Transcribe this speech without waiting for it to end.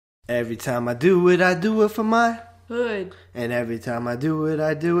Every time I do it for my hood. And every time I do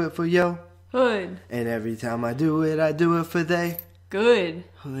it for yo Hood. And every time I do it for they Good.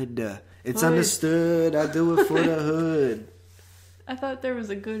 hood. It's Hood. Understood. I do it for the hood. I thought there was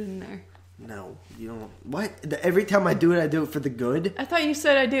a good in there. No, you don't. What? Every time I do it for the good? I thought you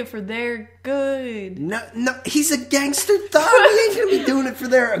said I do it for their good. No, he's a gangster thug. He ain't gonna be doing it for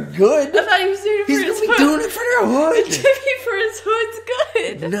their good. I thought he was doing it for He's his gonna be hood. doing it for their hood. Jimmy for his hood's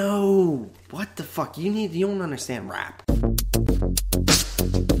good. No. What the fuck? You don't understand rap.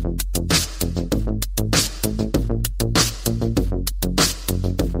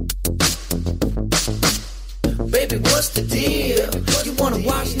 Baby, what's the deal? You wanna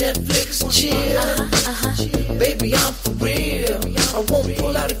watch Netflix and chill? Baby, I'm for real. I won't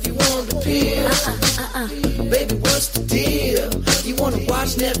pull out if you want the pill. Baby, what's the deal? You wanna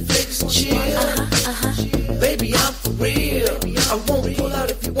watch Netflix and chill? Baby, I'm for real. I won't pull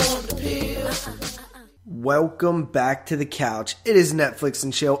out if you want the pill. Welcome back to the couch. It is Netflix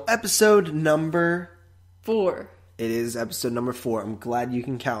and Chill, episode number 4. It is episode number 4. I'm glad you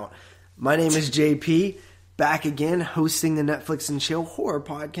can count. My name is JP. Back again, hosting the Netflix and Chill horror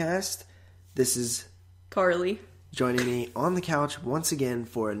podcast. This is Carly. Joining me on the couch once again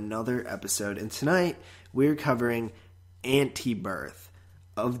for another episode. And tonight, we're covering Antibirth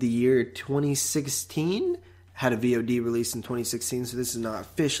of the year 2016. Had a VOD release in 2016, so this is not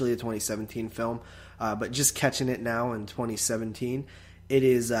officially a 2017 film, but just catching it now in 2017. It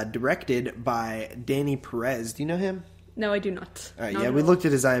is directed by Danny Perez. Do you know him? No, I do not. All right, Not yeah, at we all. looked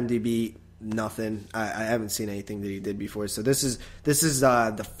at his IMDb. Nothing. I haven't seen anything that he did before. So this is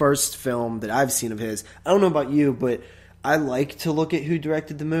the first film that I've seen of his. I don't know about you, but I like to look at who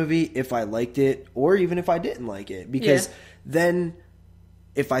directed the movie, if I liked it, or even if I didn't like it. Because then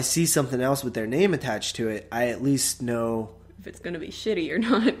if I see something else with their name attached to it, I at least know if it's going to be shitty or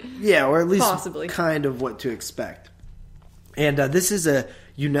not. Yeah, or at least Possibly. kind of what to expect. And this is a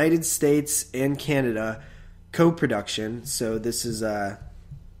United States and Canada co-production. So this is a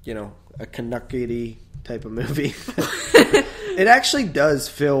Canucky type of movie. It actually does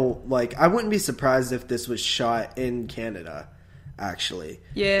feel like, I wouldn't be surprised if this was shot in Canada, actually.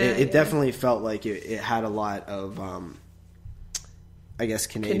 Yeah. It definitely felt like it had a lot of, I guess,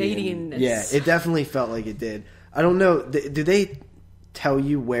 Canadianness. Yeah, it definitely felt like it did. I don't know, do they tell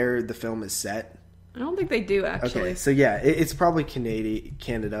you where the film is set? I don't think they do, actually. Okay, so yeah, it's probably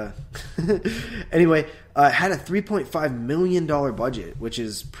Canada. Anyway, it had a $3.5 million budget, which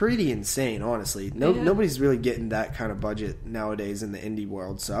is pretty insane, honestly. Nobody's really getting that kind of budget nowadays in the indie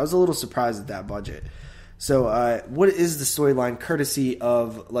world, so I was a little surprised at that budget. So what is the storyline, courtesy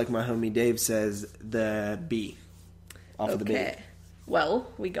of, like my homie Dave says, the B. Off of the B.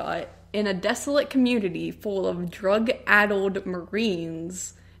 Well, we got, in a desolate community full of drug-addled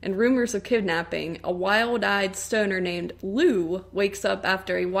Marines and rumors of kidnapping, a wild-eyed stoner named Lou wakes up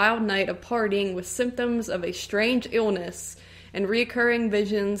after a wild night of partying with symptoms of a strange illness and reoccurring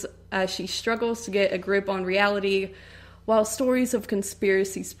visions as she struggles to get a grip on reality while stories of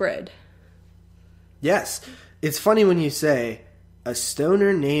conspiracy spread. Yes. It's funny when you say, a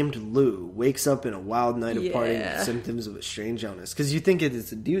stoner named Lou wakes up in a wild night of partying with symptoms of a strange illness. Because you think it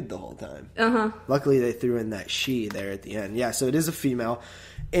is a dude the whole time. Uh-huh. Luckily, they threw in that she there at the end. Yeah, so it is a female.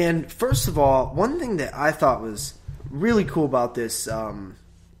 And first of all, one thing that I thought was really cool about this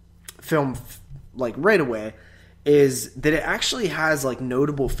film, like right away, is that it actually has like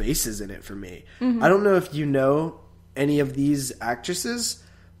notable faces in it for me. Mm-hmm. I don't know if you know any of these actresses,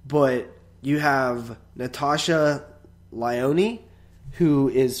 but you have Natasha Lyonne, who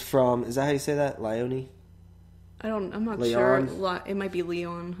is from, is that how you say that? Lyonne? I'm not Leon? sure. It might be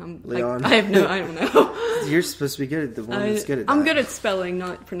Leon. Leon? I don't know. You're supposed to be good at the one that's good at that. I'm good at spelling,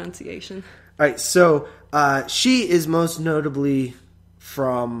 not pronunciation. Alright, so she is most notably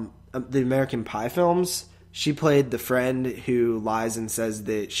from the American Pie films. She played the friend who lies and says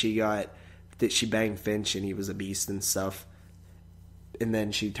that she banged Finch and he was a beast and stuff. And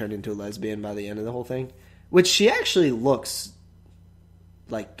then she turned into a lesbian by the end of the whole thing. Which she actually looks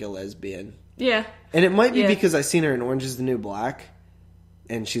like a lesbian. Yeah. And it might be because I seen her in Orange is the New Black,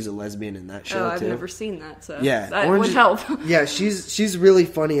 and she's a lesbian in that show too. I've never seen that, so that would help. Yeah, she's really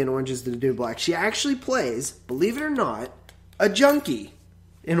funny in Orange is the New Black. She actually plays, believe it or not, a junkie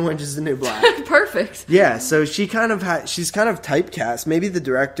in Orange is the New Black. Perfect. Yeah, so she's kind of typecast. Maybe the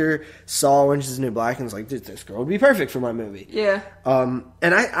director saw Orange is the New Black and was like, this girl would be perfect for my movie. Yeah. And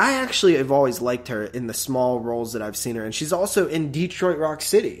I actually have always liked her in the small roles that I've seen her in. She's also in Detroit Rock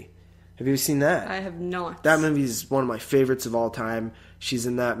City. Have you seen that? I have not. That movie is one of my favorites of all time. She's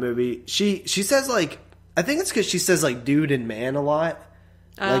in that movie. She says, like, I think it's because she says, like, dude and man a lot.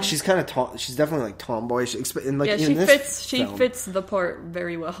 Like she's kind of she's definitely like tomboyish. And like she fits the part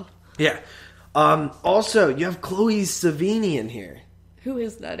very well. Yeah. Also, you have Chloe Sevigny in here. Who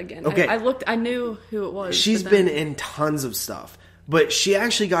is that again? Okay. I knew who it was. She's been in tons of stuff, but she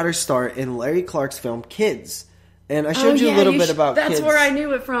actually got her start in Larry Clark's film Kids. And I showed you a little bit about That's Kids. Where I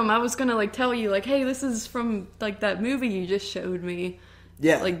knew it from. I was gonna like tell you like, hey, this is from like that movie you just showed me.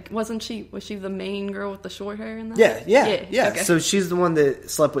 Yeah. Like, was she the main girl with the short hair in that? Yeah. Okay. So she's the one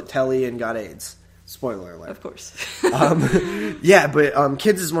that slept with Telly and got AIDS. Spoiler alert. Of course. Yeah, but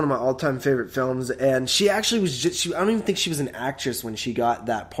Kids is one of my all-time favorite films, and she actually was I don't even think she was an actress when she got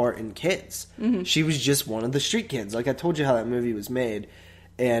that part in Kids. Mm-hmm. She was just one of the street kids. Like, I told you how that movie was made.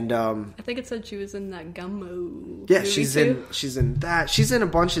 And I think it said she was in that Gummo. Yeah, movie she's too. in that. She's in a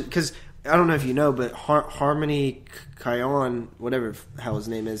bunch of, because I don't know if you know, but Harmony Korine, whatever the hell his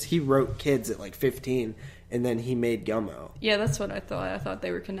name is, he wrote Kids at like 15, and then he made Gummo. Yeah, that's what I thought. I thought they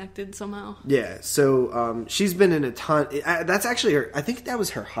were connected somehow. Yeah, so she's been in a ton. That's actually her. I think that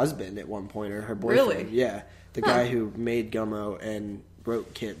was her husband at one point, or her boyfriend. Really? Yeah, the guy who made Gummo and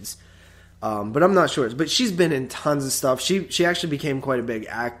wrote Kids. But I'm not sure. But she's been in tons of stuff. She actually became quite a big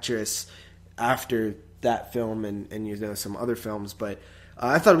actress after that film and some other films. But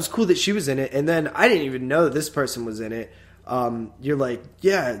I thought it was cool that she was in it. And then I didn't even know that this person was in it. You're like,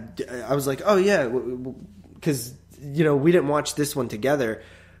 yeah. I was like, oh yeah, because we didn't watch this one together.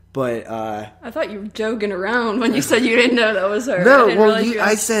 But I thought you were joking around when you said you didn't know that was her. No, well,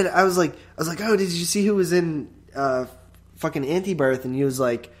 I was like, oh, did you see who was in fucking Antibirth? And he was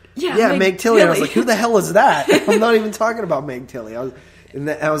like, yeah, Meg Tilly. And I was like, who the hell is that? I'm not even talking about Meg Tilly.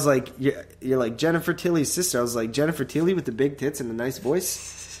 I was like, you're like Jennifer Tilly's sister. I was like, Jennifer Tilly with the big tits and the nice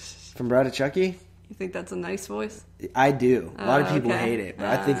voice from Bride of Chucky. You think that's a nice voice? I do. A lot of people hate it, but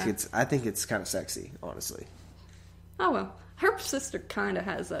I think it's kind of sexy, honestly. Oh well, her sister kind of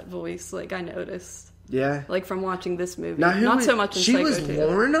has that voice. Like I noticed. Yeah. Like from watching this movie, now, not so much in Psycho 2. She was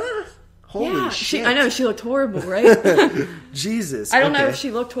Lorna. Holy shit. I know, she looked horrible, right? Jesus. I don't know if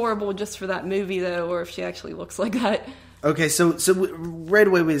she looked horrible just for that movie, though, or if she actually looks like that. Okay, so right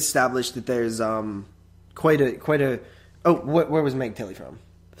away we established that there's quite a... Oh, where was Meg Tilly from?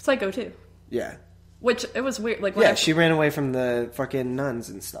 Psycho 2. Yeah. Which, it was weird. Like, she ran away from the fucking nuns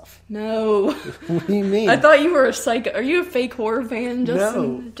and stuff. No. What do you mean? I thought you were a psycho... Are you a fake horror fan,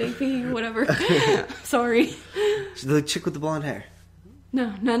 Justin? No. JP, whatever. Sorry. She's the chick with the blonde hair.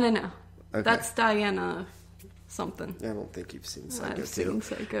 No. Okay. That's Diana something. I don't think you've seen Psycho 2. Seen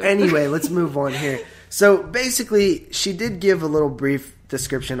Psycho. Anyway, let's move on here. So basically, she did give a little brief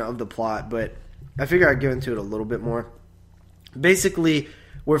description of the plot, but I figure I'd go into it a little bit more. Basically,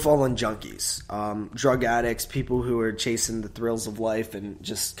 we're fallen junkies, drug addicts, people who are chasing the thrills of life and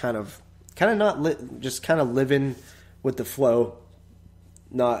just kind of living with the flow.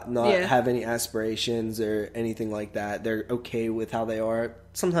 Not have any aspirations or anything like that. They're okay with how they are.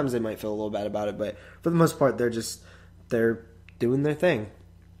 Sometimes they might feel a little bad about it, but for the most part, they're doing their thing.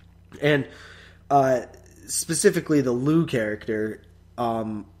 And specifically, the Lou character,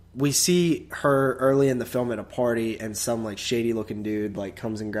 we see her early in the film at a party, and some like shady looking dude like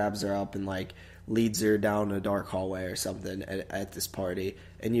comes and grabs her up and like leads her down a dark hallway or something at this party,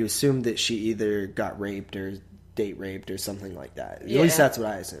 and you assume that she either got raped or date raped or something like that. Yeah. At least that's what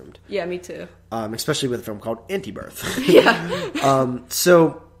I assumed. Yeah, me too. Especially with a film called Antibirth. Yeah.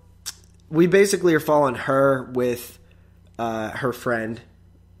 So we basically are following her with her friend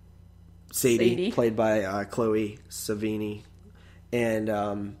Sadie. Played by Chloe Sevigny,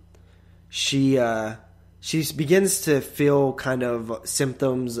 and she begins to feel kind of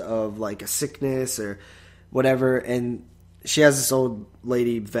symptoms of like a sickness or whatever, and she has this old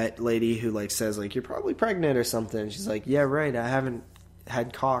vet lady who like says like, you're probably pregnant or something. She's like, yeah, right. I haven't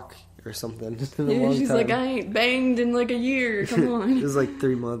had cock or something in a long she's time. Like, I ain't banged in like a year. Come on. It was like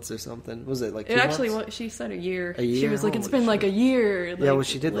 3 months or something. Was it like 2 months? What she said a year. A year? She was like, it's been like a year. Like, yeah, well,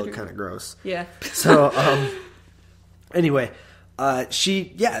 she did look kind of gross. Yeah. So, anyway,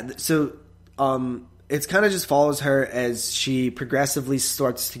 it kind of just follows her as she progressively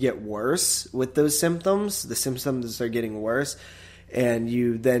starts to get worse with those symptoms. The symptoms are getting worse, and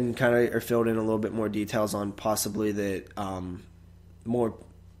you then kind of are filled in a little bit more details on possibly that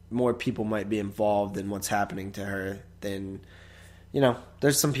more people might be involved in what's happening to her than,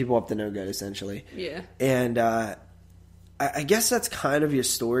 there's some people up to no good, essentially. Yeah. And I guess that's kind of your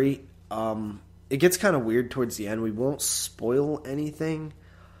story. It gets kind of weird towards the end. We won't spoil anything.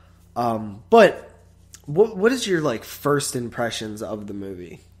 But what is your like first impressions of the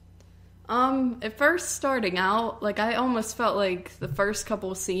movie? At first starting out, like I almost felt like the first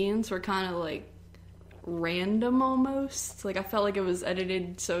couple scenes were kind of like random almost. Like, I felt like it was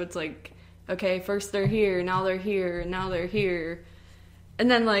edited, so it's like, okay, first they're here, now they're here, now they're here. And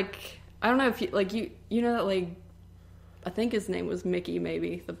then, like, I don't know if you, like, you know that, like, I think his name was Mickey,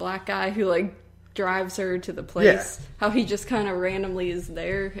 maybe, the black guy who, like, drives her to the place. Yeah. How he just kind of randomly is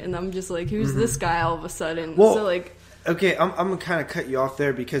there, and I'm just like, who's this guy all of a sudden? Well, so, like... Okay, I'm going to kind of cut you off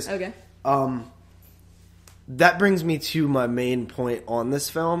there because... Okay. That brings me to my main point on this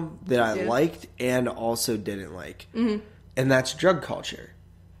film that I liked and also didn't like. Mm-hmm. And that's drug culture.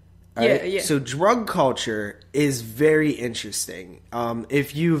 Right? Yeah. So drug culture is very interesting.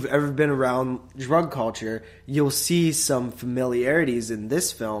 If you've ever been around drug culture, you'll see some familiarities in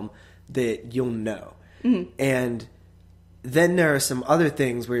this film that you'll know. Mm-hmm. And then there are some other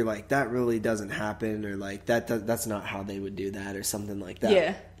things where you're like, that really doesn't happen, or like that's not how they would do that, or something like that.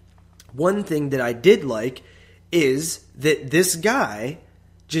 Yeah. One thing that I did like is that this guy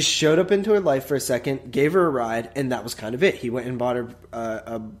just showed up into her life for a second, gave her a ride, and that was kind of it. He went and bought her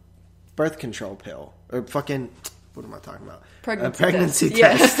a birth control pill. Or fucking... What am I talking about? Pregnancy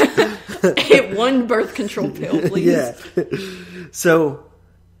test. Yes. One birth control pill, please. Yeah. So,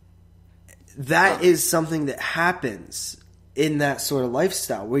 that is something that happens in that sort of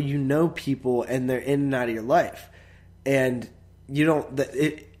lifestyle, where you know people and they're in and out of your life. And you don't...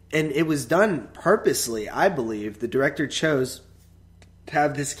 And it was done purposely, I believe. The director chose to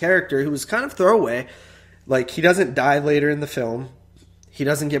have this character who was kind of throwaway. Like, he doesn't die later in the film. He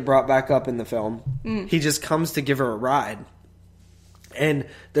doesn't get brought back up in the film. Mm. He just comes to give her a ride. And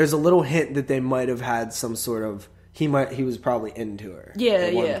there's a little hint that they might have had some sort of... He was probably into her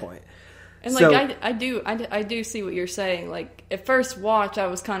at one point. And, like, I do see what you're saying. Like, at first watch, I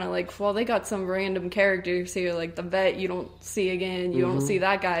was kind of like, well, they got some random characters here. Like, the vet you don't see again. You don't see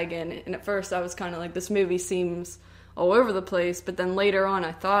that guy again. And at first, I was kind of like, this movie seems all over the place. But then later on,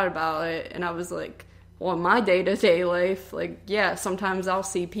 I thought about it. And I was like, well, in my day-to-day life, like, yeah, sometimes I'll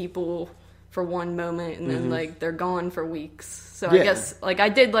see people for one moment. And then, like, they're gone for weeks. So I guess, like, I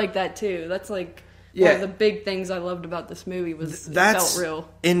did like that, too. That's, like... Yeah. One of the big things I loved about this movie was it felt real.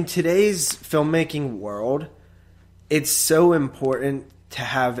 In today's filmmaking world, it's so important to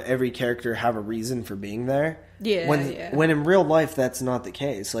have every character have a reason for being there. Yeah, when in real life, that's not the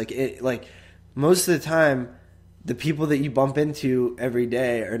case. Like most of the time, the people that you bump into every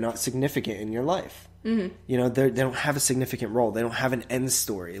day are not significant in your life. Mm-hmm. You know, they don't have a significant role. They don't have an end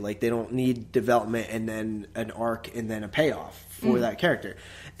story. Like, they don't need development and then an arc and then a payoff for that character.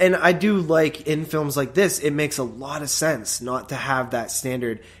 And I do like, in films like this, it makes a lot of sense not to have that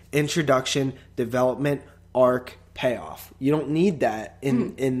standard introduction, development, arc, payoff. You don't need that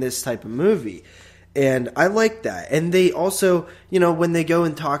in this type of movie. And I like that. And they also, you know, when they go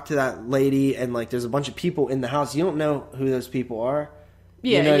and talk to that lady and, like, there's a bunch of people in the house, you don't know who those people are.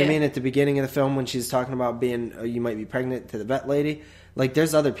 Yeah, you know what I mean? At the beginning of the film, when she's talking about being, you might be pregnant, to the vet lady, like,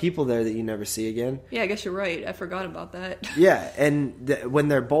 there's other people there that you never see again. Yeah, I guess you're right. I forgot about that. Yeah, and when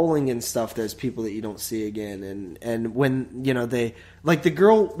they're bowling and stuff, there's people that you don't see again. And when, you know, they, like, the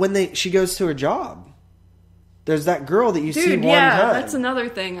girl, when she goes to her job, there's that girl that you see one time. That's another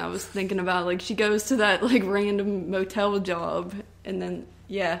thing I was thinking about. Like, she goes to that, like, random motel job, and then,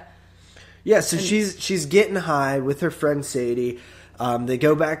 Yeah, so she's getting high with her friend Sadie. They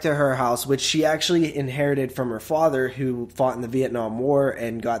go back to her house, which she actually inherited from her father, who fought in the Vietnam War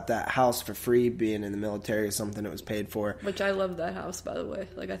and got that house for free, being in the military or something that was paid for. Which I love that house, by the way.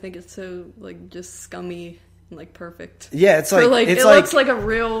 Like, I think it's so, like, just scummy and, like, perfect. Yeah, it's like... it looks like a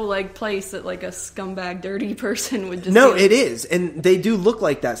real, like, place that, like, a scumbag, dirty person would just... No, it is. And they do look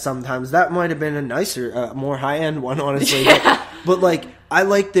like that sometimes. That might have been a nicer, more high-end one, honestly. Yeah. But, like, I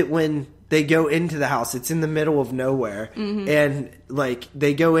like that when... They go into the house. It's in the middle of nowhere. Mm-hmm. And, like,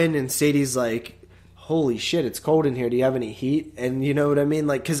 they go in and Sadie's like, holy shit, it's cold in here. Do you have any heat? And you know what I mean?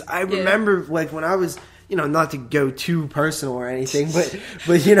 Like, because I remember, like, when I was, you know, not to go too personal or anything,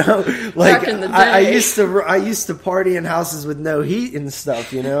 but you know, like, I used to party in houses with no heat and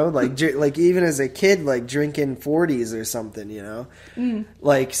stuff, you know? Like even as a kid, like, drinking 40s or something, you know? Mm.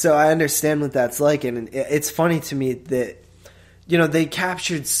 Like, so I understand what that's like. And it's funny to me that, you know, they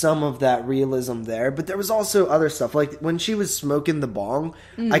captured some of that realism there, but there was also other stuff. Like, when she was smoking the bong,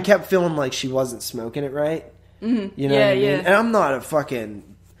 I kept feeling like she wasn't smoking it right. Mm-hmm. You know what I mean? And I'm not a fucking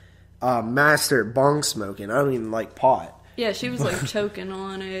master at bong smoking. I don't even like pot. Yeah, she was, like, choking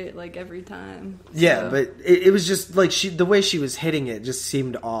on it, like, every time. So. Yeah, but it was just, like, the way she was hitting it just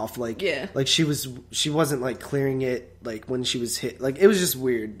seemed off. Like, like she wasn't, like, clearing it, like, when she was hit. Like, it was just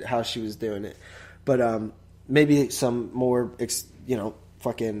weird how she was doing it. But, maybe some more, you know,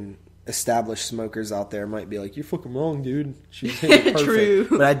 fucking established smokers out there might be like, you're fucking wrong, dude. She's hitting it perfect. True.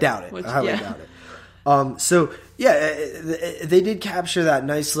 But I doubt it. I highly doubt it. So yeah, they did capture that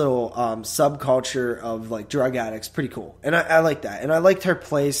nice little subculture of like drug addicts. Pretty cool, and I like that. And I liked her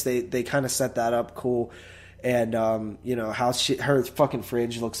place. They kind of set that up cool. And how her fucking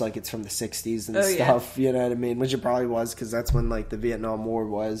fridge looks like it's from the 60s and stuff. Yeah. You know what I mean? Which it probably was, because that's when like the Vietnam War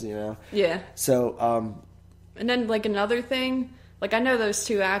was. Yeah. So and then like another thing, like I know those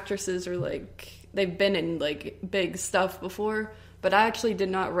two actresses are like they've been in like big stuff before. But I actually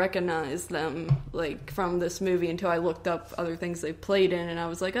did not recognize them, like, from this movie until I looked up other things they played in, and I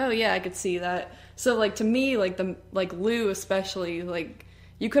was like, oh, yeah, I could see that. So, like, to me, like, Lou especially, like,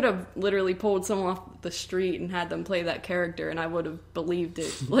 you could have literally pulled someone off the street and had them play that character, and I would have believed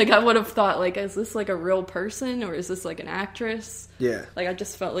it. Like, I would have thought, like, is this, like, a real person, or is this, like, an actress? Yeah. Like, I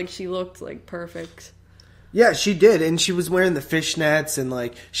just felt like she looked, like, perfect. Yeah, she did, and she was wearing the fishnets, and,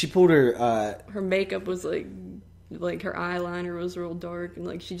 like, she pulled her... Her makeup was, like her eyeliner was real dark, and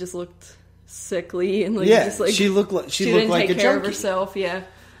like she just looked sickly, and like just like she looked like she didn't like take a care junkie. of herself. Yeah,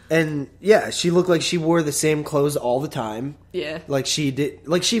 and yeah, she looked like she wore the same clothes all the time. Yeah, like she did.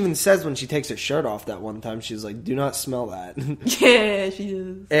 Like she even says when she takes her shirt off that one time, she's like, "Do not smell that." Yeah, she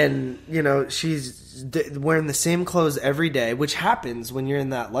is. And she's wearing the same clothes every day, which happens when you're in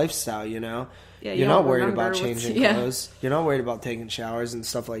that lifestyle. Yeah, you're not worried about changing clothes. You're not worried about taking showers and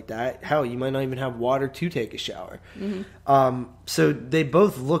stuff like that. Hell, you might not even have water to take a shower. Mm-hmm. So they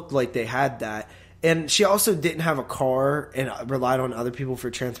both looked like they had that. And she also didn't have a car and relied on other people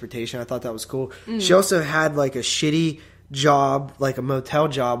for transportation. I thought that was cool. Mm-hmm. She also had like a shitty job, like a motel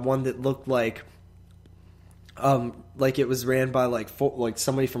job, one that looked like it was ran by like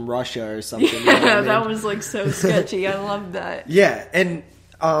somebody from Russia or something. Yeah, you know what I mean? That was like so sketchy. I loved that. Yeah, and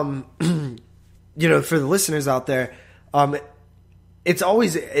for the listeners out there, it's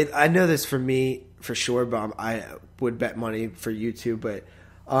always... I know this for me, for sure, but I would bet money for you too. But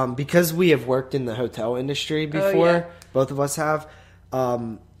because we have worked in the hotel industry before, both of us have,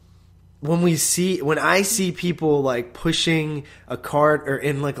 when I see people like pushing a cart or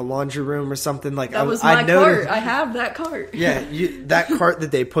in like a laundry room or something, like that was my cart. I have that cart. Yeah, that cart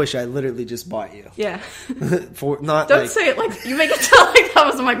that they push, I literally just bought you. Yeah. Don't say it like you make it sound like that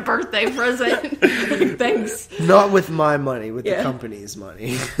was my birthday present. Like, thanks. Not with my money, with the company's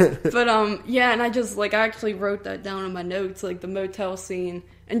money. But and I just like I actually wrote that down in my notes, like the motel scene.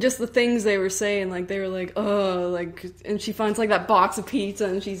 And just the things they were saying, like, they were like, oh, like, and she finds, like, that box of pizza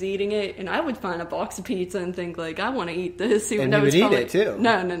and she's eating it. And I would find a box of pizza and think, like, I want to eat this. Even though it's eat it, too.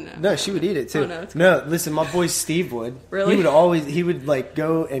 No. No, she would eat it, too. Oh, no, no, listen, my boy Steve would. Really? He would, like,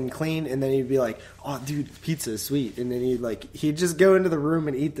 go and clean, and then he'd be like, oh, dude, pizza is sweet. And then he'd just go into the room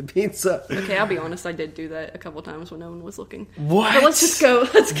and eat the pizza. Okay, I'll be honest, I did do that a couple times when no one was looking. What? But let's just go.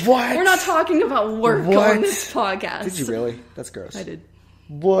 What? We're not talking about work on this podcast. Did you really? That's gross. I did.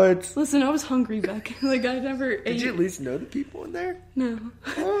 What? Listen, I was hungry back. Like, I never ate. Did you at least know the people in there? No.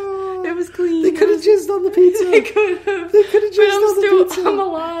 Oh, it was clean. They could have jizzed on the pizza. They could have. They could have jizzed on the pizza. I'm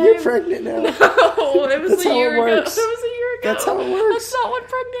alive. You're pregnant now. No, it was a year ago. It was a year ago. That's how it works. That's not what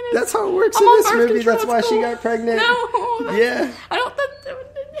pregnant is. That's how it works in this movie. That's why she got pregnant. No. Yeah. I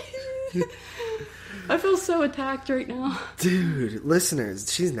don't... I feel so attacked right now. Dude, listeners,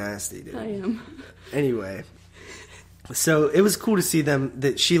 she's nasty, dude. I am. Anyway... So it was cool to see them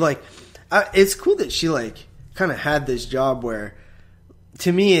that she like. It's cool that she like kind of had this job where,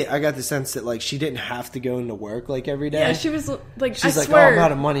 to me, I got the sense that like she didn't have to go into work like every day. Yeah, she was like, she's I like, swear. oh, I'm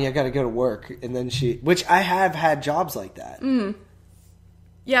out of money, I got to go to work, and then which I have had jobs like that. Mm.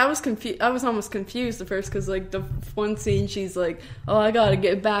 Yeah, I was confused. I was almost confused at first because like the one scene, she's like, oh, I got to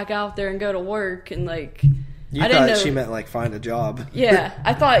get back out there and go to work, and like. You thought she meant, like, find a job. Yeah,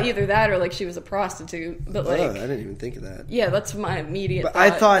 I thought either that or, like, she was a prostitute, but, like... Oh, I didn't even think of that. Yeah, that's my immediate thought. I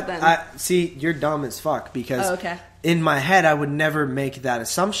thought... See, you're dumb as fuck, because okay. In my head, I would never make that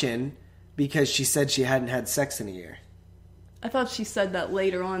assumption, because she said she hadn't had sex in a year. I thought she said that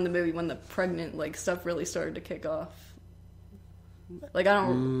later on in the movie when the pregnant, like, stuff really started to kick off. Like, I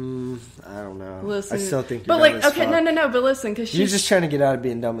don't know. Listen. I still think you're but, dumb like, as okay, fuck. No, but listen, because you're just trying to get out of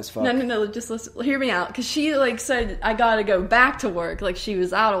being dumb as fuck. No, just listen, hear me out. Because she, like, said, I gotta go back to work. Like, she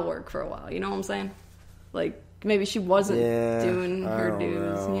was out of work for a while, you know what I'm saying? Like, maybe she wasn't doing her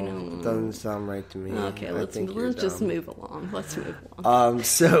dues, you know. It doesn't sound right to me. Okay, let's just move along. Let's move along.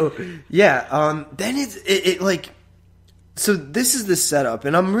 So, yeah, then it like... So this is the setup,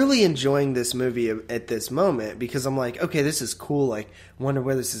 and I'm really enjoying this movie at this moment because I'm like, okay, this is cool. Like, wonder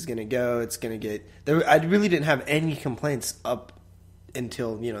where this is going to go. It's going to get... I really didn't have any complaints up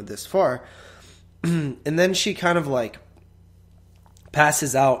until, this far. And then she kind of, like,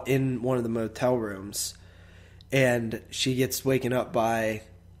 passes out in one of the motel rooms, and she gets waken up by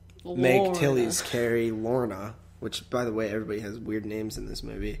Meg Tilly's Carrie, Lorna, which, by the way, everybody has weird names in this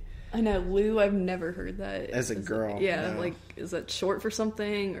movie. I know, Lou, I've never heard that. As a girl. No. Is that short for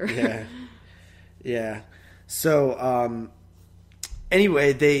something? Or Yeah. So,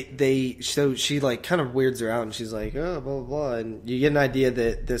 anyway, so she, like, kind of weirds her out, and she's like, oh, blah, blah, blah, and you get an idea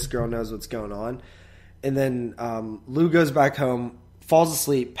that this girl knows what's going on. And then Lou goes back home, falls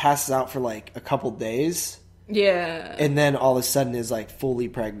asleep, passes out for, like, a couple days. Yeah. And then all of a sudden is, like, fully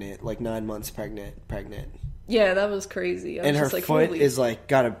pregnant, like 9 months pregnant. Yeah, that was crazy. And her foot is, like,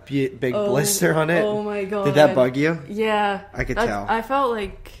 got a big blister on it. Oh, my God. Did that bug you? Yeah. I could tell. I felt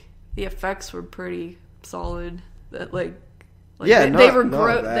like the effects were pretty solid. That, they were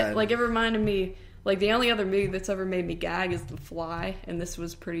gross. Like, it reminded me, like, the only other movie that's ever made me gag is The Fly, and this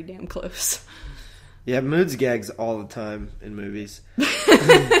was pretty damn close. Yeah, Moods gags all the time in movies.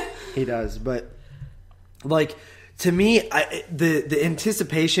 He does, but like to me, the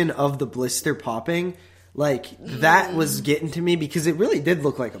anticipation of the blister popping, like that was getting to me because it really did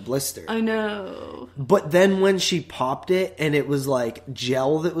look like a blister. I know. But then when she popped it and it was like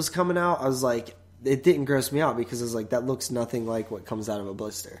gel that was coming out, I was like, it didn't gross me out because I was like, that looks nothing like what comes out of a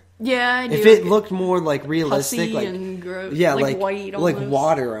blister. Yeah, I do. If it looked more like realistic, like and gross, yeah, like white, almost. Like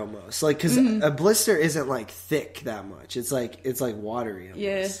water almost, like because a blister isn't like thick that much. It's like watery almost.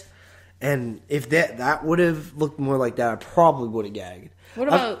 Yeah. And if that would have looked more like that, I probably would have gagged. What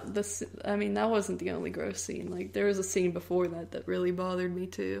about this? I mean, that wasn't the only gross scene. Like there was a scene before that really bothered me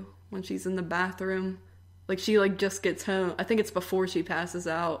too. When she's in the bathroom, like she like just gets home. I think it's before she passes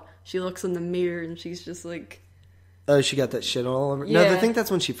out. She looks in the mirror and she's just like... Oh, she got that shit all over? Yeah. No, I think that's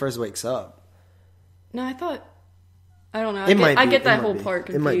when she first wakes up. No, I thought... I don't know. I get that whole part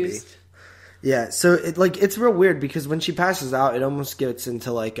confused. It might be. Yeah, so it's real weird because when she passes out, it almost gets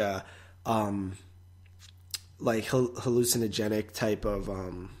into like a hallucinogenic type of...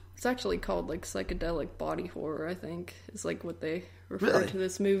 It's actually called like psychedelic body horror, I think, is like what they refer to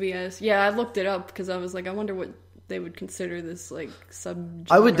this movie as. Yeah, I looked it up because I was like, I wonder what they would consider this like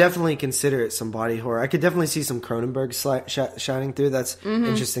subgenre. I would definitely consider it some body horror. I could definitely see some Cronenberg shining through. That's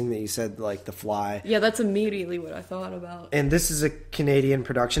interesting that you said like The Fly. Yeah, that's immediately what I thought about. And this is a Canadian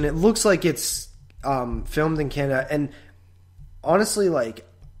production. It looks like it's filmed in Canada, and honestly, like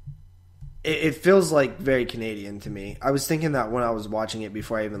it feels like very Canadian to me. I was thinking that when I was watching it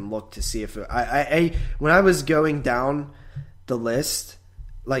before I even looked to see if I when I was going down the list.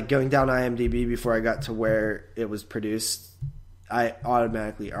 Like, going down IMDb before I got to where it was produced, I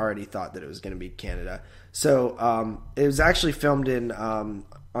automatically already thought that it was going to be Canada. So, it was actually filmed in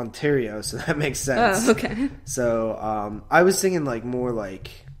Ontario, so that makes sense. Oh, okay. So, I was thinking, like, more like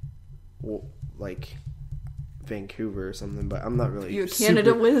Vancouver or something, but I'm not really... You're a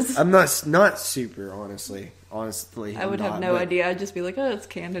Canada whiz? I'm not super, honestly. I would have no idea. I'd just be like, oh, it's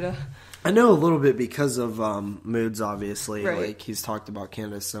Canada. I know a little bit because of Moods, obviously. Right. Like, he's talked about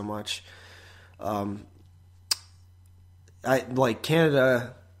Canada so much.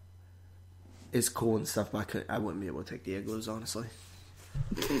 Canada is cool and stuff, but I wouldn't be able to take the igloos, honestly.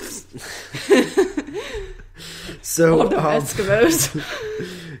 So, Eskimos.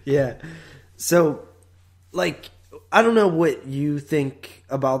 Yeah. So, like, I don't know what you think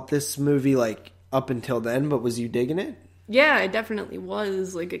about this movie, like, up until then, but was you digging it? Yeah, it definitely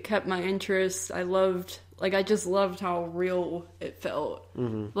was. Like, it kept my interest. I just loved how real it felt.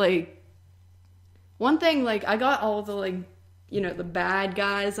 Mm-hmm. Like, one thing, like, I got all the, like, the bad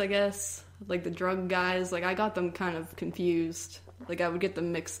guys, I guess. Like, the drug guys. Like, I got them kind of confused. Like, I would get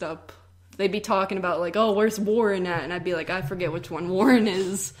them mixed up. They'd be talking about, like, oh, where's Warren at? And I'd be like, I forget which one Warren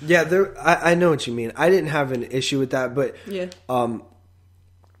is. Yeah, I know what you mean. I didn't have an issue with that, but... Yeah.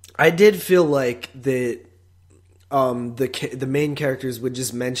 I did feel like that... the main characters would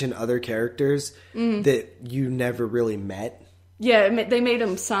just mention other characters that you never really met. Yeah, they made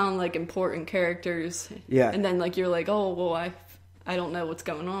them sound like important characters. Yeah. And then, like, you're like, oh, well, I don't know what's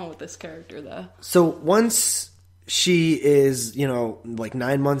going on with this character, though. So once she is,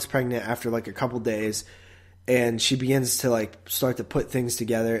 9 months pregnant after, like, a couple days, and she begins to, like, start to put things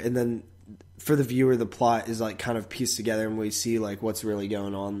together, and then for the viewer, the plot is, like, kind of pieced together, and we see, like, what's really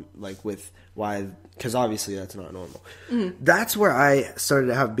going on, like, with why... Because obviously that's not normal. Mm-hmm. That's where I started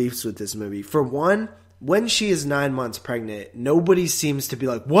to have beefs with this movie. For one, when she is 9 months pregnant, nobody seems to be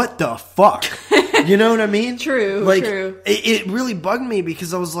like, what the fuck? You know what I mean? True, like, true. It really bugged me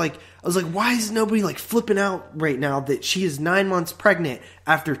because I was like, why is nobody like flipping out right now that she is 9 months pregnant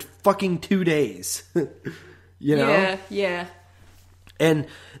after fucking 2 days? You know? Yeah. And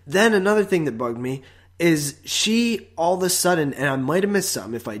then another thing that bugged me is she all of a sudden, and I might have missed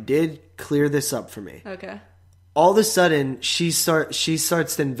something if I did, clear this up for me. Okay. all of a sudden she starts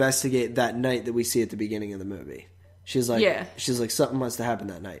to investigate that night that we see at the beginning of the movie. She's like something must have happened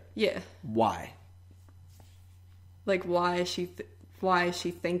that night. Yeah. Why? Like why she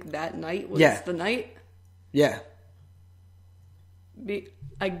think that night was the night? Yeah.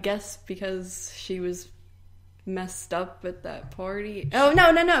 I guess because she was messed up at that party. Oh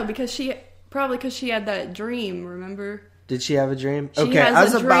no! Because she had that dream. Remember? Did she have a dream? Okay, I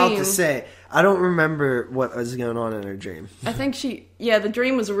was about to say I don't remember what was going on in her dream. I think the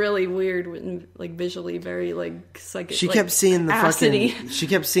dream was really weird, and like visually very like psychic. She kept seeing the she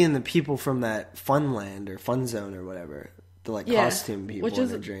kept seeing the people from that Funland or Fun Zone or whatever, the like costume people in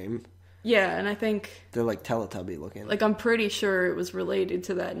her dream. Yeah, and I think they're like Teletubby looking. Like I'm pretty sure it was related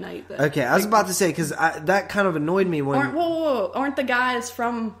to that night. Okay, I was about to say because that kind of annoyed me when aren't the guys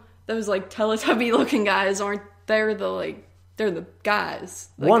from those like Teletubby looking guys? Aren't they're the guys?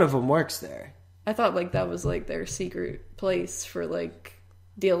 Like, one of them works there. I thought like that was like their secret place for like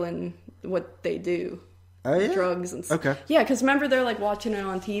dealing what they do. Oh yeah, drugs and stuff. Okay, yeah, because remember they're like watching it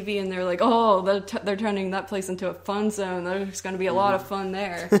on TV and they're like, oh, they're turning that place into a fun zone. There's going to be a lot of fun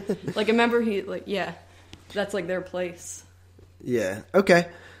there. Like remember that's like their place. Yeah. Okay.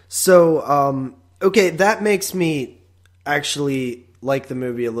 So that makes me actually like the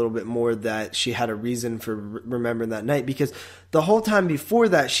movie a little bit more that she had a reason for remembering that night, because the whole time before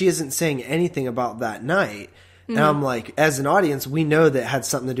that she isn't saying anything about that night. Mm-hmm. And I'm like, as an audience, we know that it had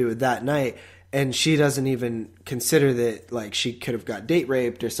something to do with that night. And she doesn't even consider that, like, she could have got date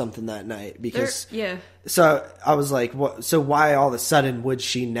raped or something that night. Because, So I was like, what? So why all of a sudden would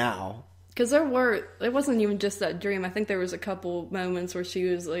she now? Because it wasn't even just that dream. I think there was a couple moments where she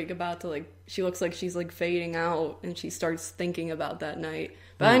was, like, about to, like, she looks like she's, like, fading out. And she starts thinking about that night.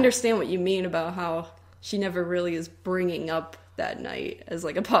 But I understand what you mean about how she never really is bringing up that night as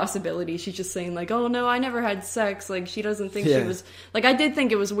like a possibility. She's just saying like, oh no, I never had sex. Like she doesn't think she was like, I did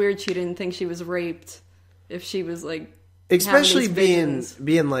think it was weird she didn't think she was raped if she was like, especially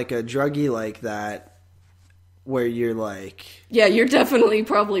being like a druggie like that, where you're like, yeah, you're definitely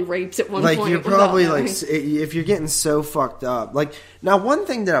probably raped at one point. Like you're probably like, if you're getting so fucked up. Like now, one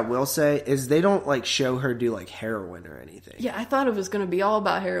thing that I will say is they don't like show her do like heroin or anything. Yeah, I thought it was going to be all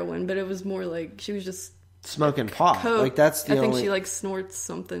about heroin, but it was more like she was just smoking pot. Coke. Like that's the only... I think she like snorts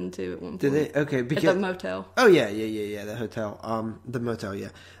something too at one point. Did they? Okay, because at the motel. Oh yeah, the hotel, the motel, yeah.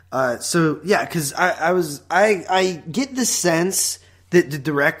 So yeah, because I get the sense that the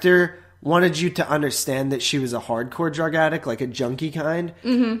director wanted you to understand that she was a hardcore drug addict, like a junkie kind,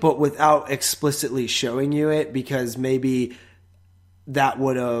 but without explicitly showing you it, because maybe that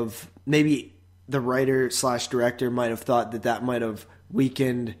would have, maybe the writer / director might have thought that might have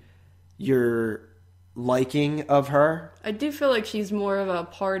weakened your liking of her. I do feel like she's more of a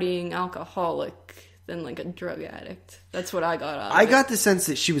partying alcoholic than like a drug addict. That's what I got out of it. I got the sense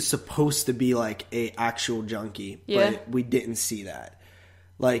that she was supposed to be like a actual junkie, but we didn't see that.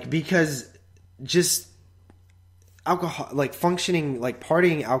 Like, because just alcohol, like functioning, like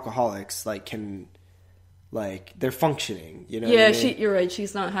partying alcoholics, like can, like they're functioning, you know? Yeah, what I mean? You're right.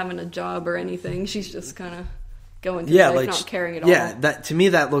 She's not having a job or anything. She's just kind of going through life, like, not caring at all. Yeah, that to me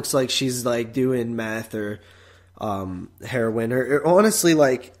that looks like she's like doing meth or heroin or honestly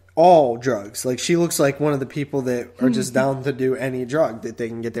like all drugs. Like she looks like one of the people that are just down to do any drug that they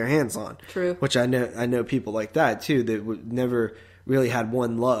can get their hands on. True. Which I know people like that too that would never really had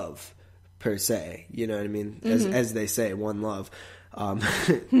one love per se. You know what I mean? As they say, one love.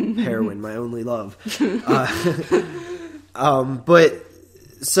 Heroin, my only love. But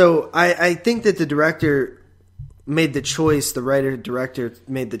so I think that the director made the choice, the writer-director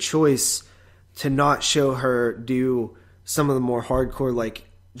made the choice to not show her do some of the more hardcore like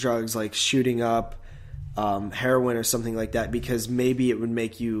drugs, like shooting up heroin or something like that, because maybe it would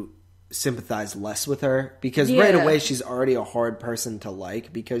make you sympathize less with her, because right away she's already a hard person to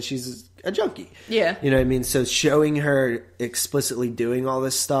like because she's a junkie. Yeah. You know what I mean? So showing her explicitly doing all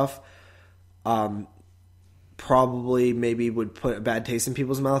this stuff probably maybe would put a bad taste in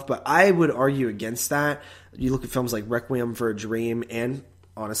people's mouth, but I would argue against that. You look at films like Requiem for a Dream and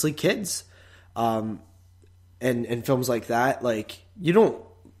honestly Kids, and films like that, like you don't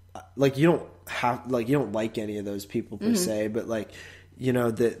like any of those people per se, but like, you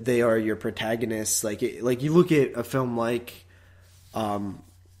know, that they are your protagonists. Like you look at a film like what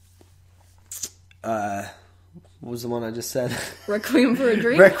was the one I just said? Requiem for a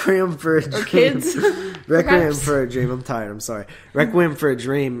Dream? Requiem for a Dream. Or Kids? Requiem for a Dream. I'm tired. I'm sorry. Requiem for a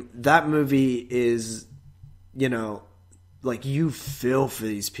Dream. That movie is, you know, like, you feel for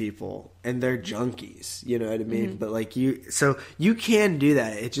these people, and they're junkies, you know what I mean? But, like, so you can do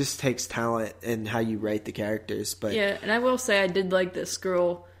that. It just takes talent and how you write the characters. But yeah, and I will say I did like this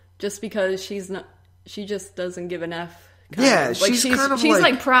girl just because she just doesn't give an F. Yeah, she's kind of she's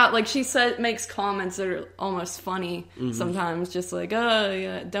like proud. Like, she makes comments that are almost funny sometimes. Just like, oh,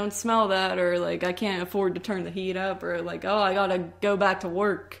 yeah, don't smell that, or like, I can't afford to turn the heat up, or like, oh, I gotta go back to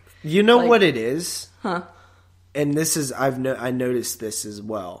work. You know what it is? Huh? And this is I noticed this as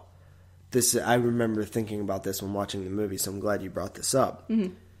well. I remember thinking about this when watching the movie, so I'm glad you brought this up.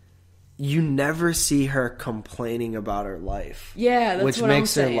 Mm-hmm. You never see her complaining about her life. Yeah, that's which what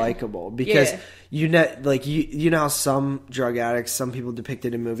makes I'm her saying. likable because you know how some drug addicts, some people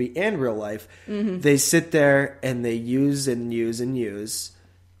depicted in movie and real life, they sit there and they use and use and use.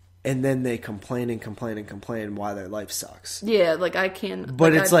 And then they complain and complain and complain why their life sucks. Yeah, like, I can't...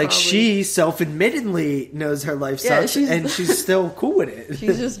 But it's like she self-admittedly knows her life sucks, and she's still cool with it.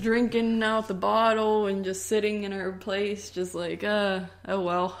 She's just drinking out the bottle and just sitting in her place, just like, oh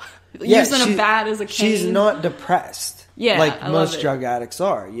well. Using a bat as a cane. She's not depressed. Yeah, like I most drug addicts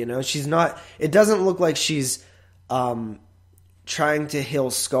are, you know? She's not... It doesn't look like she's trying to heal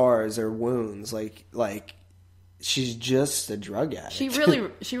scars or wounds, like she's just a drug addict. She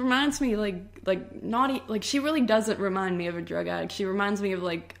reminds me she really doesn't remind me of a drug addict. She reminds me of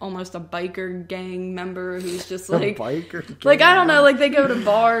like almost a biker gang member who's just like a biker gang like, I don't know, like they go to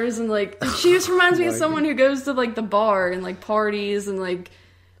bars and like she just reminds me of someone who goes to like the bar and like parties and like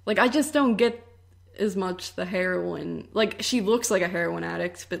I just don't get as much the heroin. Like, she looks like a heroin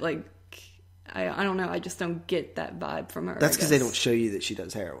addict, but like I don't know, I just don't get that vibe from her. That's because they don't show you that she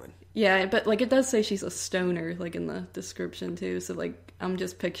does heroin. Yeah, but, like, it does say she's a stoner, like, in the description, too. So, like, I'm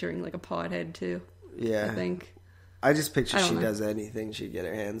just picturing, like, a pothead, too. Yeah. I think. I just picture she does anything she'd get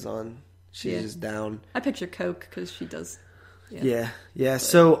her hands on. She's just down. I picture coke, because she does. Yeah. But,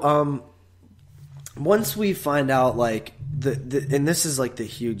 so, once we find out, like, and this is, like, the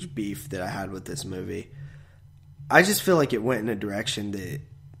huge beef that I had with this movie. I just feel like it went in a direction that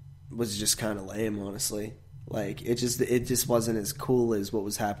was just kind of lame, honestly. Like, it just wasn't as cool as what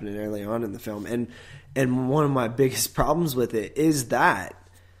was happening early on in the film. And one of my biggest problems with it is that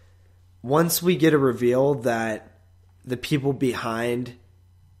once we get a reveal that the people behind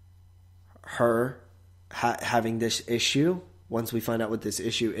her having this issue, once we find out what this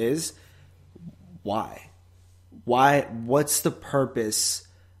issue is, why? What's the purpose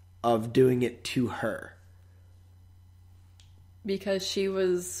of doing it to her? Because she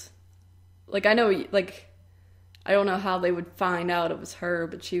was... Like, I know, like... I don't know how they would find out it was her,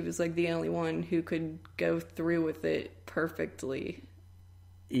 but she was, like, the only one who could go through with it perfectly.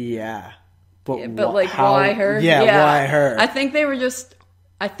 Yeah. But why her? Yeah, why her? I think they were just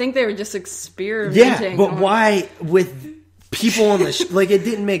experimenting. Yeah, but why with people on the... like, it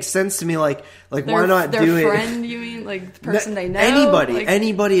didn't make sense to me, like why not do it... Their friend, you mean? Like, the person they know?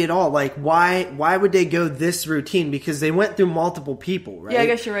 Anybody at all. Like, why would they go this routine? Because they went through multiple people, right? Yeah, I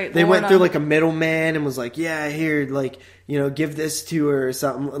guess you're right. They went through, like, a middleman and was like, yeah, here, like, you know, give this to her or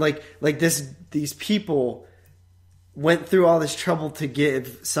something. Like these people went through all this trouble to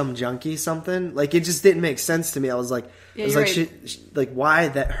give some junkie something. Like, it just didn't make sense to me. I was like... why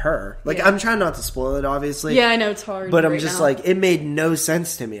that her? Like, I'm trying not to spoil it, obviously. Yeah, I know, it's hard. But I'm just like, it made no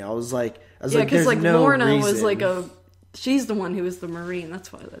sense to me. I was like, because like no Lorna reason. was like she's the one who was the Marine.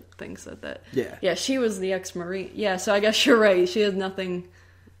 That's why that thing said that. Yeah. Yeah, she was the ex-Marine. Yeah, so I guess you're right. She had nothing.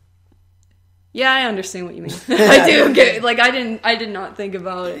 Yeah, I understand what you mean. I do get, like, I did not think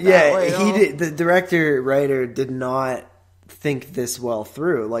about it that way at all. The writer did not think this well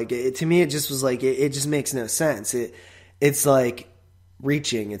through. Like, to me, it just was like, it just makes no sense. It's like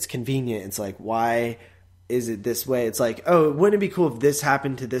reaching. It's convenient. It's like, why is it this way? It's like, oh, wouldn't it be cool if this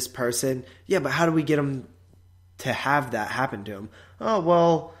happened to this person? Yeah, but how do we get them to have that happen to them? Oh,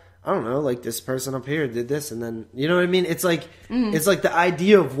 well, I don't know. Like, this person up here did this, and then, you know what I mean? It's like, It's like the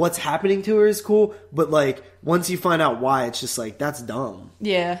idea of what's happening to her is cool, but like, once you find out why, it's just like, that's dumb.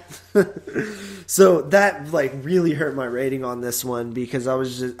 Yeah. So that, like, really hurt my rating on this one, because I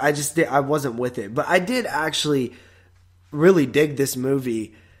wasn't with it. But I did actually really dig this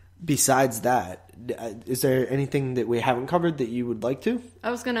movie. Besides that, is there anything that we haven't covered that you would like to? I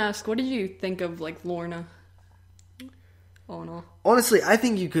was gonna ask, what did you think of, like, Lorna? All in all. Honestly, I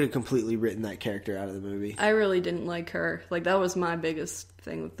think you could have completely written that character out of the movie. I really didn't like her. Like, that was my biggest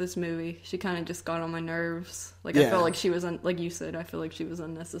thing with this movie. She kind of just got on my nerves. Like, I felt like she was, like you said, I feel like she was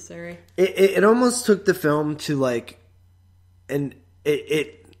unnecessary. It almost took the film to, like, and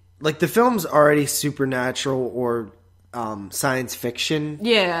like, the film's already supernatural or science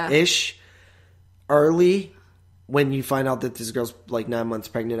fiction-ish early, when you find out that this girl's like 9 months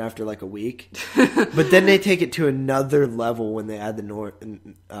pregnant after like a week. But then they take it to another level when they add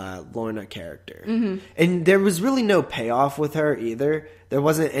the Lorna character. Mm-hmm. And there was really no payoff with her either. There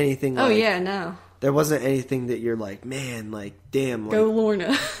wasn't anything like... Oh, yeah, no. There wasn't anything that you're like, man, like, damn. Like, go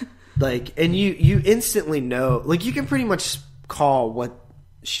Lorna. like, and you instantly know... Like, you can pretty much call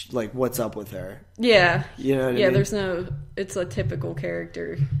what's up with her. Yeah. You know what I mean? Yeah, there's no... It's a typical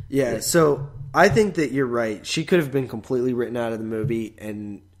character. Yeah, so... I think that you're right. She could have been completely written out of the movie,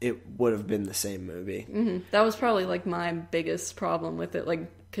 and it would have been the same movie. Mm-hmm. That was probably, like, my biggest problem with it. Like,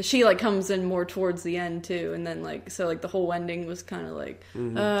 because she, like, comes in more towards the end, too. And then, like, so, like, the whole ending was kind of like,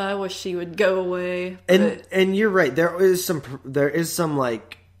 I wish she would go away. But... And you're right. There is some,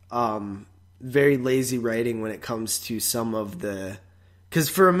 like, very lazy writing when it comes to some of the... Because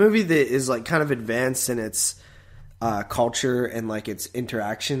for a movie that is, like, kind of advanced in its... culture and like its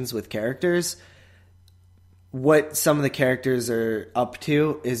interactions with characters, what some of the characters are up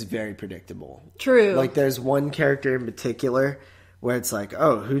to is very predictable. True. Like there's one character in particular where it's like,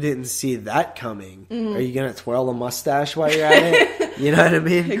 oh, who didn't see that coming? Mm-hmm. Are you gonna twirl a mustache while you're at it? You know what I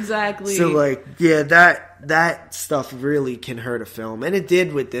mean? Exactly. So like, yeah, that stuff really can hurt a film, and it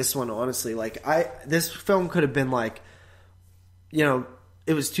did with this one. Honestly, like this film could have been like, you know,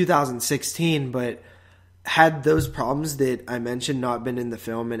 it was 2016, but had those problems that I mentioned not been in the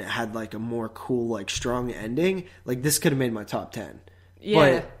film, and it had like a more cool, like strong ending, like this could have made my top 10. Yeah.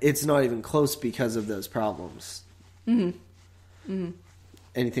 But it's not even close because of those problems. Mm-hmm. Mm-hmm.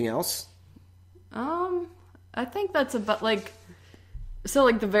 Anything else? I think that's about like, so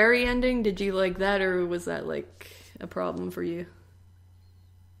like the very ending, did you like that, or was that like a problem for you?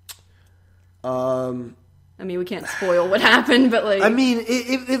 I mean, we can't spoil what happened, but like... I mean,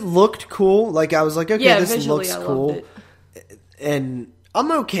 it looked cool. Like, I was like, okay, this looks cool. And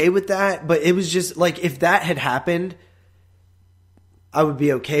I'm okay with that, but it was just, like, if that had happened, I would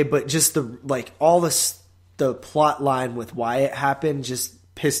be okay. But just the plot line with why it happened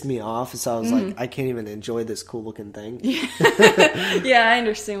just pissed me off. So I was like, I can't even enjoy this cool-looking thing. Yeah, I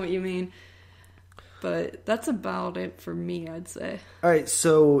understand what you mean. But that's about it for me, I'd say. All right,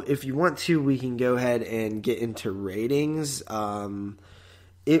 so if you want to, we can go ahead and get into ratings.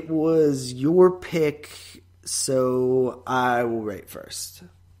 It was your pick, so I will rate first.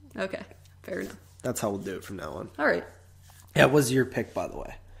 Okay, fair enough. That's how we'll do it from now on. All right. Yeah, it was your pick, by the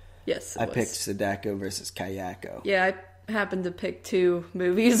way. Yes, I picked Sadako versus Kayako. Yeah, I happened to pick 2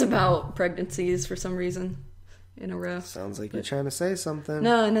 movies about pregnancies for some reason. In a row. Sounds like you're trying to say something.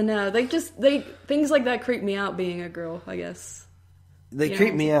 No. Things like that creep me out being a girl, I guess. They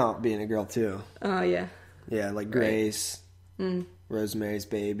creep me out being a girl too. Oh, yeah. Yeah, like Grace, Rosemary's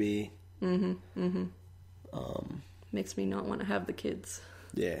Baby. Makes me not want to have the kids.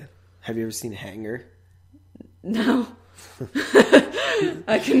 Yeah. Have you ever seen Hanger? No.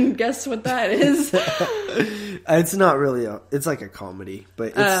 I can guess what that is. It's not really it's like a comedy,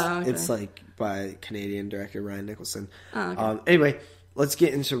 but it's like by Canadian director Ryan Nicholson. Oh, okay. Anyway, let's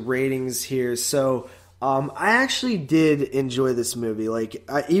get into ratings here. So I actually did enjoy this movie. Like,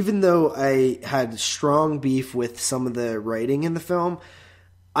 even though I had strong beef with some of the writing in the film,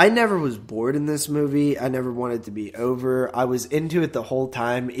 I never was bored in this movie. I never wanted to be over. I was into it the whole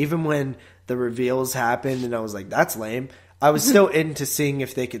time, even when the reveals happened and I was like, that's lame. I was still into seeing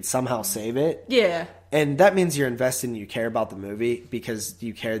if they could somehow save it. Yeah. And that means you're invested and you care about the movie because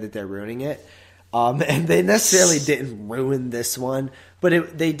you care that they're ruining it. And they necessarily didn't ruin this one,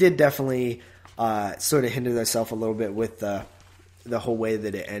 but they did definitely sort of hinder themselves a little bit with the whole way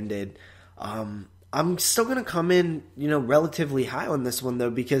that it ended. I'm still going to come in, relatively high on this one, though,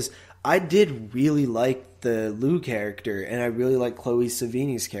 because I did really like the Lou character, and I really liked Chloe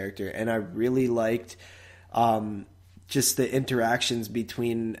Sevigny's character, and I really liked just the interactions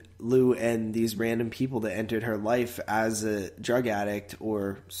between Lou and these random people that entered her life as a drug addict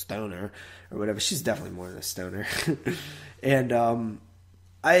or stoner or whatever. She's definitely more than a stoner. And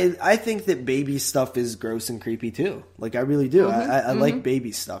I think that baby stuff is gross and creepy too. Like, I really do. I like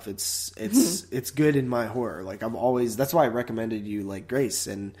baby stuff. It's good in my horror. Like, that's why I recommended you like Grace,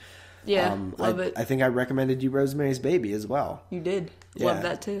 and love it. I think I recommended you Rosemary's Baby as well. You did. Yeah. Love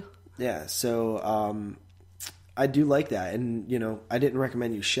that too. Yeah. So I do like that, and I didn't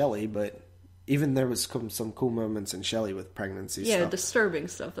recommend you Shelley, but even there was some cool moments in Shelley with pregnancy stuff. Yeah, disturbing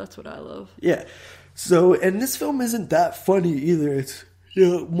stuff. That's what I love. Yeah. So, and this film isn't that funny either. It's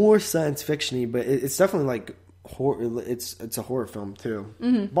more science fiction-y, but it's definitely like horror. It's a horror film too.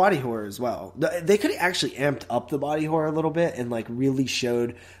 Mm-hmm. Body horror as well. They could have actually amped up the body horror a little bit and like really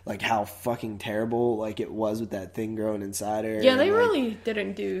showed like how fucking terrible like it was with that thing growing inside her. Yeah, they really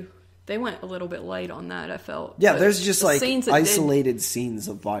didn't do they went a little bit light on that, I felt. Yeah, but there's just like isolated scenes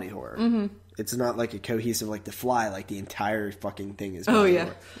of body horror. Mm-hmm. It's not like a cohesive, like The Fly, like the entire fucking thing is body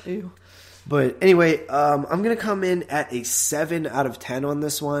horror. Ew. But anyway, I'm going to come in at a 7 out of 10 on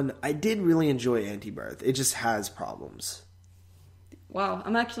this one. I did really enjoy Antibirth. It just has problems. Wow,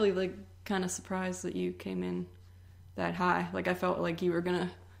 I'm actually like kind of surprised that you came in that high. Like I felt like you were going to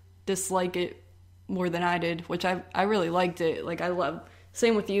dislike it more than I did, which I really liked it. Like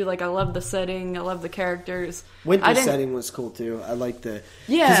same with you, like I love the setting, I love the characters. Winter setting was cool too. I like because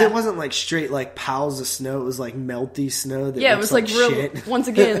it wasn't like straight like piles of snow, it was like melty snow that it was like real shit. Once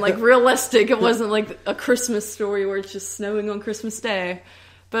again, like realistic. It wasn't like a Christmas story where it's just snowing on Christmas Day.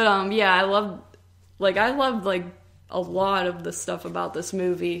 But I loved like a lot of the stuff about this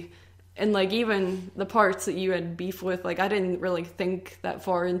movie. And, like, even the parts that you had beef with, like, I didn't really think that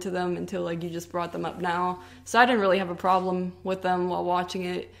far into them until, like, you just brought them up now. So I didn't really have a problem with them while watching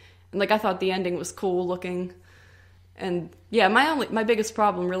it. And, like, I thought the ending was cool looking. And, yeah, my biggest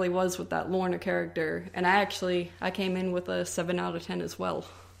problem really was with that Lorna character. And I came in with a 7 out of 10 as well.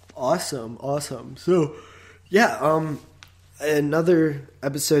 Awesome. So, yeah, another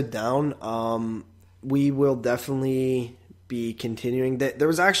episode down. We will definitely be continuing. There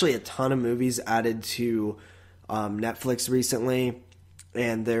was actually a ton of movies added to Netflix recently,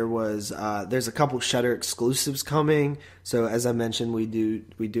 and there's a couple Shudder exclusives coming. So as I mentioned, we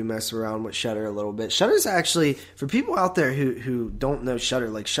do mess around with Shudder a little bit. Shudder's actually, for people out there who don't know Shudder,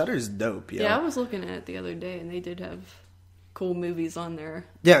 like Shudder's dope. Yeah, I was looking at it the other day, and they did have cool movies on there.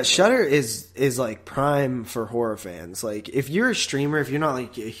 Yeah, Shudder is like prime for horror fans. Like if you're a streamer, if you're not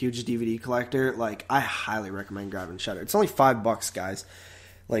like a huge DVD collector, like I highly recommend grabbing Shudder. It's only $5, guys.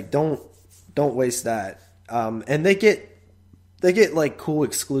 Like don't waste that. And they get like cool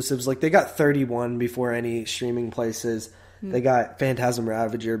exclusives. Like they got 31 before any streaming places. They got Phantasm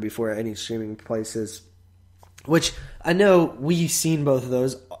Ravager before any streaming places. Which I know we've seen both of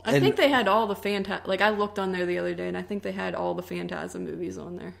those. I think they had all the like I looked on there the other day, and I think they had all the Phantasm movies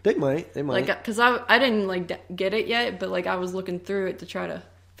on there. They might. Like, because I didn't like get it yet, but like I was looking through it to try to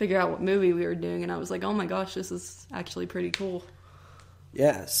figure out what movie we were doing, and I was like, oh my gosh, this is actually pretty cool.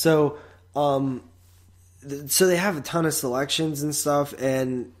 Yeah. So, so they have a ton of selections and stuff,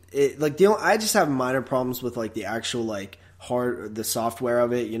 and it like I just have minor problems with like the actual like the software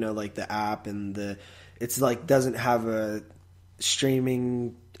of it. You know, like the app and it's like doesn't have a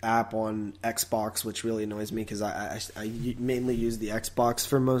streaming app on Xbox, which really annoys me because I mainly use the Xbox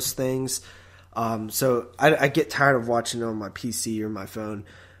for most things. So I get tired of watching it on my PC or my phone.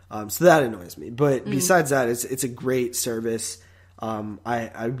 So that annoys me. But besides that, it's a great service.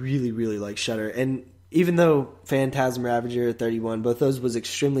 I really, really like Shudder. And even though Phantasm Ravager 31, both those was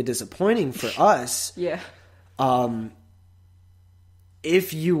extremely disappointing for us. Yeah.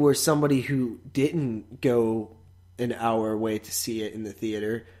 If you were somebody who didn't go an hour away to see it in the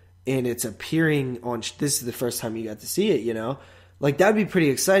theater, and it's appearing on, this is the first time you got to see it, you know, like that'd be pretty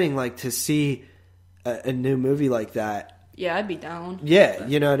exciting, like to see a new movie like that. Yeah, I'd be down. Yeah,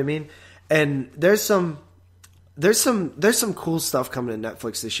 you know what I mean. And there's some cool stuff coming to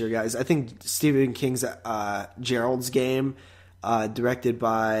Netflix this year, guys. I think Stephen King's Gerald's Game, directed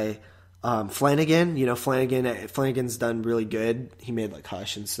by Flanagan. You know, Flanagan's done really good. He made like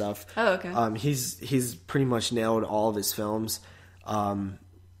Hush and stuff. Oh, okay. He's pretty much nailed all of his films.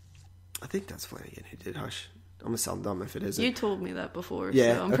 I think that's Flanagan who did Hush. I'm gonna sound dumb if it isn't. You told me that before,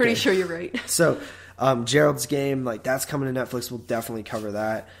 yeah, so I'm pretty sure you're right. So, Gerald's Game, like that's coming to Netflix. We'll definitely cover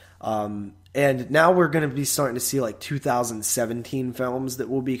that. And now we're going to be starting to see like 2017 films that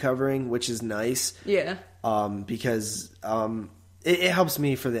we'll be covering, which is nice. Yeah. Because it helps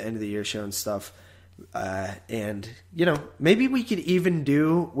me for the end of the year show and stuff. And, you know, maybe we could even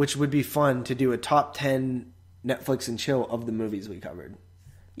do, which would be fun, to do a top 10 Netflix and chill of the movies we covered.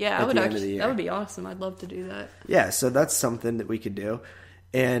 Yeah, that would be awesome. I'd love to do that. Yeah, so that's something that we could do.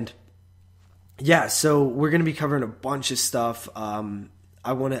 And yeah, so we're going to be covering a bunch of stuff.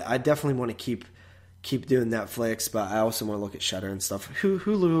 I definitely want to keep doing Netflix, but I also want to look at Shudder and stuff.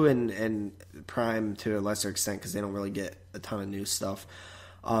 Hulu and Prime to a lesser extent because they don't really get a ton of new stuff.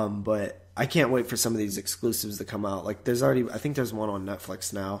 But I can't wait for some of these exclusives to come out. Like I think there's one on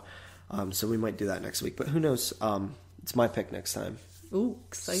Netflix now. So we might do that next week, but who knows? It's my pick next time. Ooh,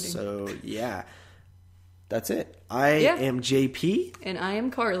 exciting. So yeah, that's it. I am JP. And I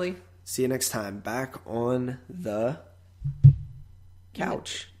am Carly. See you next time. Back on the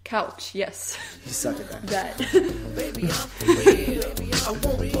couch. Couch, yes. You suck at that. That. Baby, I'm for real. I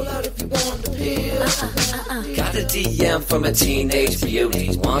won't pull out if you want to peel. got the DM from a teenage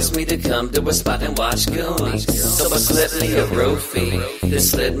beauty. Wants me to come to her spot and watch Goonies. So I slipped me a roofie, then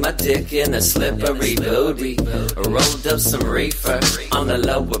slid my dick in a slippery booty. Rolled up some reefer on the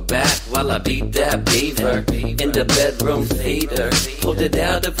lower back while I beat that beaver in the bedroom theater. Pulled it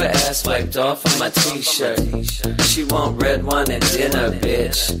out of her ass, wiped off on my t-shirt. She want red wine and dinner,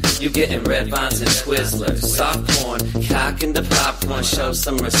 bitch. You getting red vines and Twizzlers. Soft porn, cock in the popcorn, show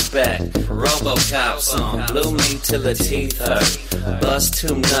some respect. RoboCop song, blew me till the teeth hurt. Bust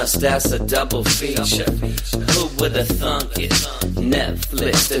two nuts, that's a double feature. Who would've thunk it?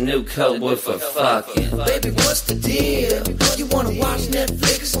 Netflix, the new code word for fucking. Baby, what's the deal? You wanna watch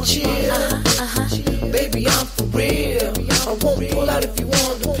Netflix and chill? Baby, I'm for real. I won't pull out if you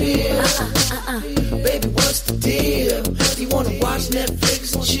want the pill. Baby, what's the deal? You wanna watch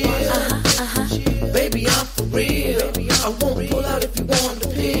Netflix and chill? Baby, I'm for real. I won't pull out if you want